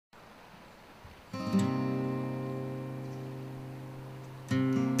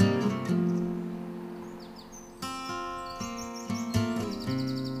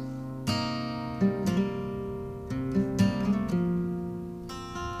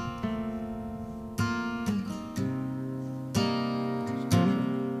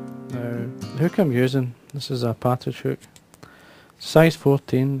hook I'm using, this is a Partridge hook. Size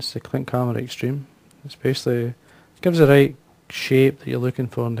 14, it's the Klinkhamer Extreme. It's basically gives the right shape that you're looking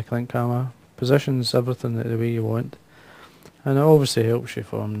for in the Klinkhamer, positions everything the way you want, and it obviously helps you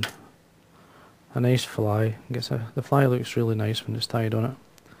form a nice fly. The fly looks really nice when it's tied on it.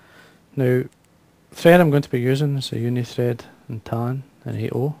 Now, thread I'm going to be using is a Uni-Thread in tan in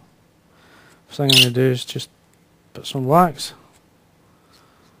 8O. First thing I'm going to do is just put some wax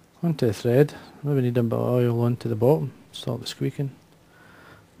onto the thread. Maybe need a bit of oil onto the bottom, stop the squeaking.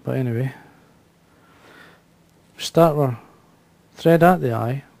 But anyway, start our thread at the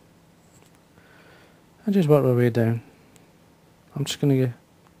eye and just work our way down. I'm just going to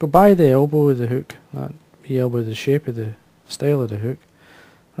go by the elbow of the hook, that wee elbow is the shape of the style of the hook,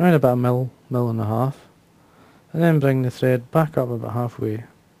 around about a mil and a half, and then bring the thread back up about halfway.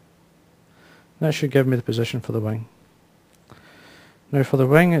 That should give me the position for the wing. Now for the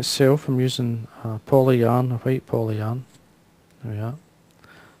wing itself I'm using a poly yarn, a white poly yarn. There we are.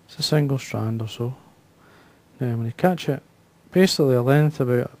 It's a single strand or so. Now I'm going to catch it basically a length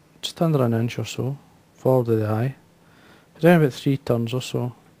about just under an inch or so forward of the eye, down about 3 turns or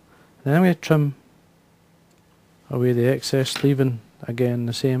so. Then I'm going to trim away the excess, leaving again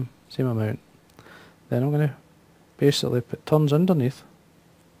the same amount. Then I'm going to basically put turns underneath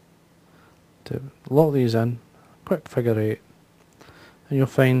to lock these in, quick figure 8, and you'll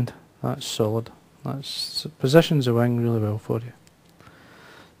find that's solid. That positions the wing really well for you.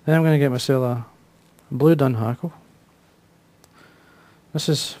 Then I'm going to get myself a blue dun hackle. This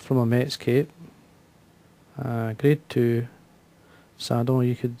is from a Met's cape, grade 2 saddle.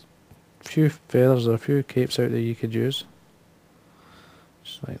 You could, a few feathers or a few capes out there you could use.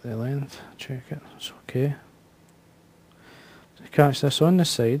 Just like the length, check it, it's okay. So catch this on the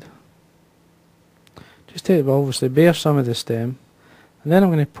side. Just take, obviously bare some of the stem, and then I'm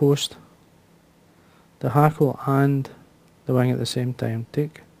going to post the hackle and the wing at the same time.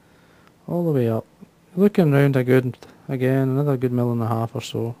 Take all the way up, looking round a good, again another good mil and a half or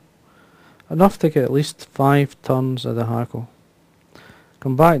so, enough to get at least 5 turns of the hackle.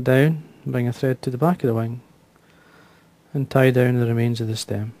 Come back down, bring a thread to the back of the wing, and tie down the remains of the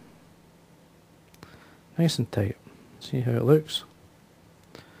stem. Nice and tight. See how it looks?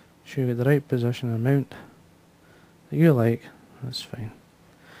 Should you get the right position and amount that you like, that's fine.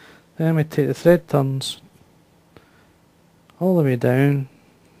 Then we take the thread turns all the way down,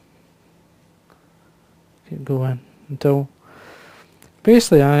 keep going until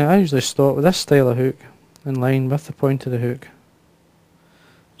basically I usually stop with this style of hook in line with the point of the hook.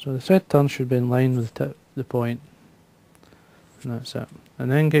 So the thread turn should be in line with the point, and that's it.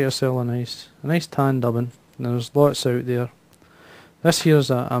 And then get yourself a nice tan dubbin. And there's lots out there. This here's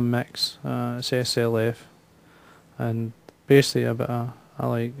a mix, it's SLF, and basically I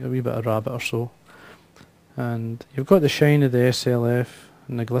like a wee bit of rabbit or so. And you've got the shine of the SLF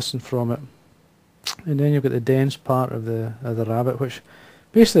and the glisten from it, and then you've got the dense part of the rabbit, which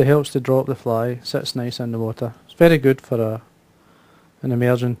basically helps to drop the fly. Sits nice in the water. It's very good for an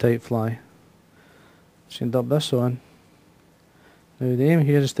emerging type fly. So you can dub this on. Now the aim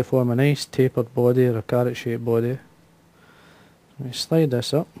here is to form a nice tapered body or a carrot shaped body. We slide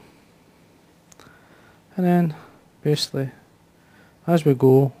this up, and then basically as we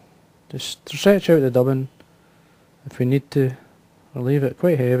go just stretch out the dubbin if we need to, or leave it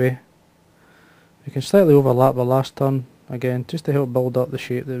quite heavy. We can slightly overlap the last turn again just to help build up the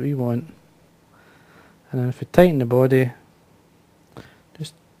shape that we want. And then if we tighten the body,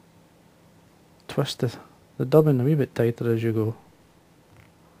 just twist the dubbin a wee bit tighter as you go.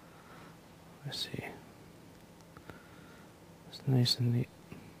 Let's see. It's nice and neat.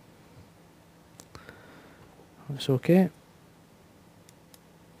 That's okay.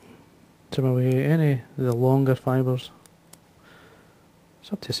 Trim away any of the longer fibres.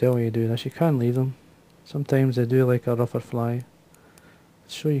 It's up to yourself when you do this. You can leave them. Sometimes they do like a rougher fly.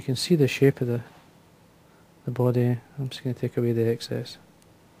 So you can see the shape of the body. I'm just going to take away the excess.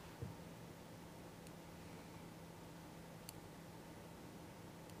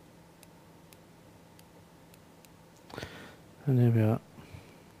 And there we are.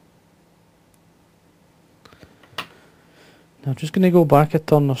 Now I'm just going to go back a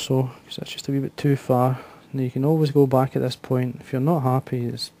turn or so, because that's just a wee bit too far. Now you can always go back at this point. If you're not happy,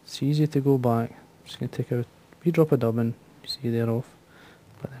 it's easy to go back. I'm just going to take a wee drop of dubbin, you see there off.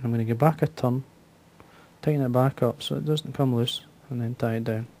 But then I'm going to go back a turn, tighten it back up so it doesn't come loose, and then tie it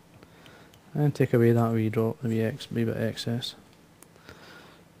down. And take away that wee drop, the wee bit excess.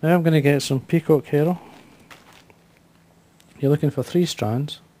 Now I'm going to get some Peacock Herl. You're looking for 3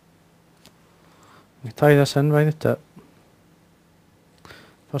 strands. You tie this in by the tip.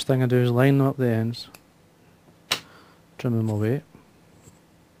 First thing I do is line up the ends, trim them away,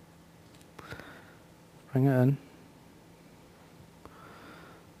 bring it in,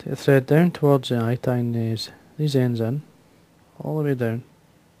 take the thread down towards the eye, tying these ends in, all the way down,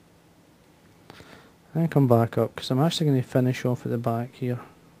 and then come back up, because I'm actually going to finish off at the back here,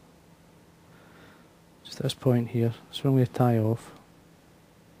 just this point here, so I'm going to tie off.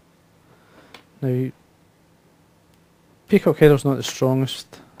 Now, Peacock heather's not the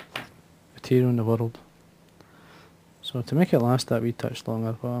strongest material in the world, so to make it last that wee touch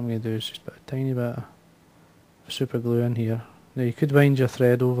longer, what I'm going to do is just put a tiny bit of super glue in here. Now you could wind your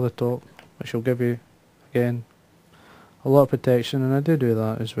thread over the top, which will give you, again, a lot of protection, and I do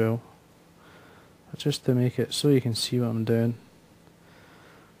that as well. But just to make it so you can see what I'm doing.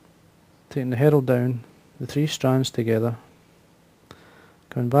 Taking the herl down, the 3 strands together,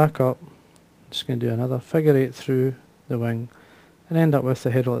 going back up, just going to do another figure 8 through the wing, and end up with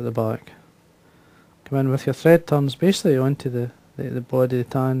the herl at the back. Come in with your thread turns basically onto the body, the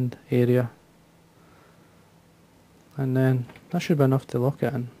tanned area, and then that should be enough to lock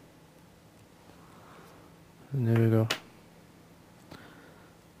it in. And there we go.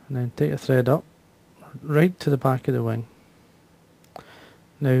 And then take your thread up right to the back of the wing.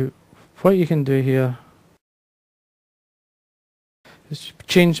 Now what you can do here is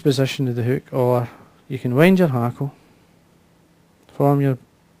change the position of the hook, or you can wind your hackle, form your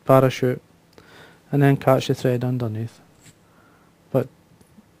parachute, and then catch the thread underneath. But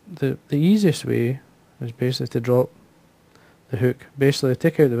the easiest way is basically to drop the hook, basically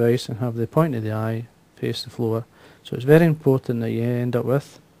take out the vise and have the point of the eye face the floor. So it's very important that you end up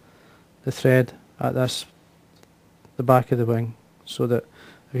with the thread at the back of the wing, so that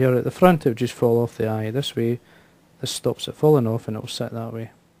if you're at the front it will just fall off the eye. This way this stops it falling off and it will sit that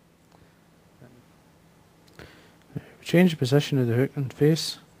way. Change the position of the hook and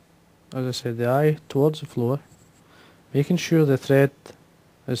face, as I said, the eye towards the floor, making sure the thread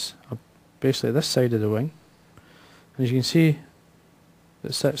is basically this side of the wing. And as you can see,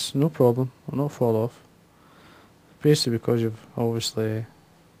 it sits no problem, will not fall off, basically because you've obviously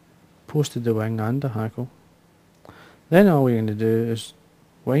posted the wing and the hackle. Then all you're going to do is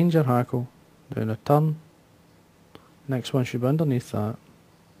wind your hackle, doing a turn, next one should be underneath that,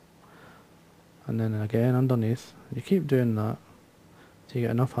 and then again underneath. You keep doing that till you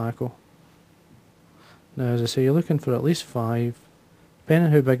get enough hackle. Now as I say, you're looking for at least 5, depending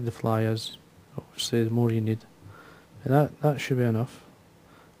on how big the fly is, obviously the more you need. That should be enough.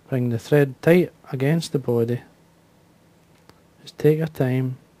 Bring the thread tight against the body. Just take your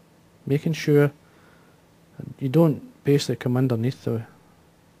time, making sure you don't basically come underneath the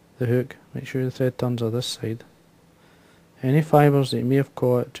hook. Make sure the thread turns on this side. Any fibres that you may have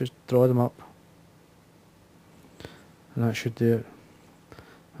caught, just draw them up, and that should do it.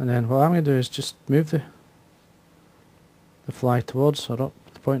 And then what I'm going to do is just move the fly towards, or up,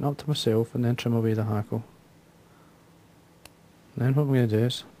 point up to myself, and then trim away the hackle. And then what I'm going to do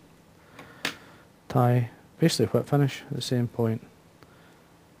is tie basically whip finish at the same point.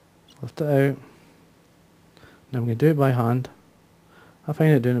 Just lift it out. Now I'm going to do it by hand. I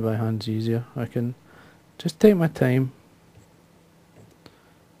find that doing it by hand is easier. I can just take my time,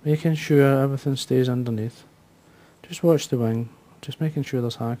 making sure everything stays underneath. Just watch the wing, just making sure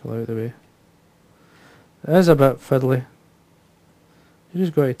there's hackle out of the way. It is a bit fiddly. You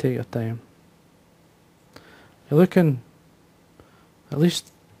just got to take your time. You're looking at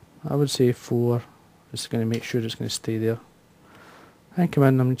least, I would say 4. It's going to make sure it's going to stay there. And come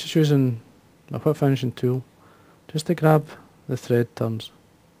in, I'm just using my whip finishing tool just to grab the thread turns,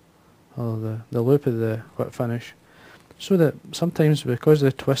 or the loop of the whip finish, so that sometimes because of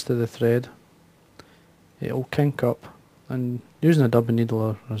the twist of the thread it will kink up, and using a dubbing needle,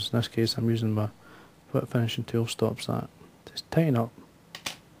 or as in this case I'm using my whip finishing tool, stops that. Just tighten up,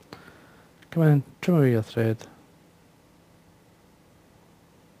 come in, trim away your thread.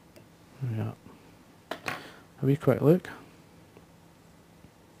 Yeah. A wee quick look.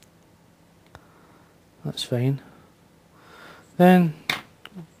 That's fine. Then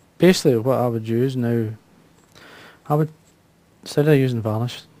basically what I would use now, I would, instead of using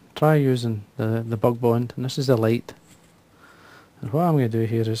varnish, try using the bug bond, and this is the light. And what I'm going to do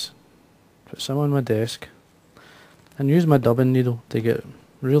here is put some on my desk and use my dubbing needle to get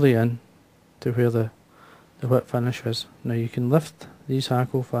really in to where the whip finish is. Now you can lift these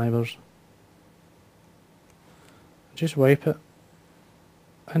hackle fibres, just wipe it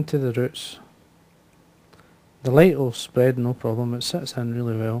into the roots. The light will spread no problem, it sits in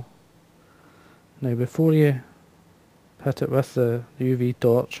really well. Now before you hit it with the UV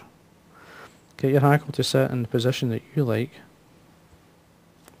torch, get your hackle to sit in the position that you like.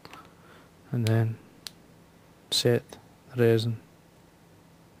 and then set the resin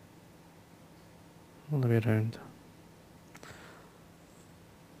all the way around.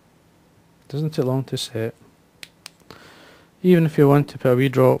 Doesn't take long to set. Even if you want to put a wee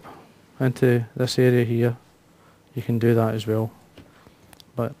drop into this area here, you can do that as well.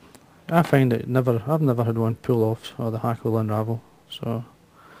 But I find it I've never had one pull off or the hackle unravel. So,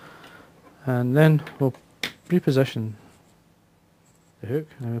 and then we'll reposition the hook,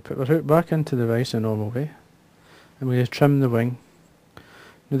 and we'll put the hook back into the vise the normal way, and we'll trim the wing.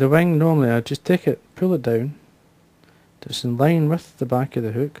 Now the wing, normally I just take it, pull it down, it's in line with the back of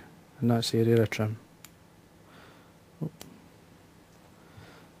the hook, and that's the area I trim.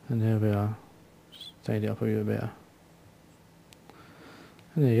 And there we are. Just tidy up a wee bit better.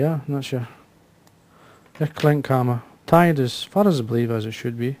 And there you are, and that's your Klinkhamer. Tied as far as I believe as it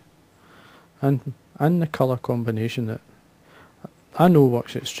should be. And the colour combination that I know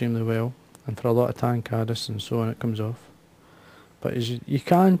works extremely well, and for a lot of tankardis and so on it comes off. But as you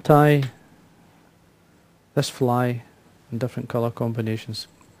can tie this fly in different colour combinations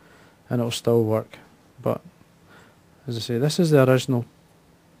and it'll still work. But as I say, this is the original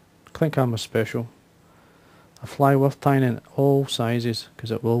Klinkhamer special. A fly worth tying in all sizes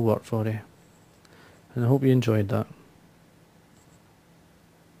because it will work for you. And I hope you enjoyed that.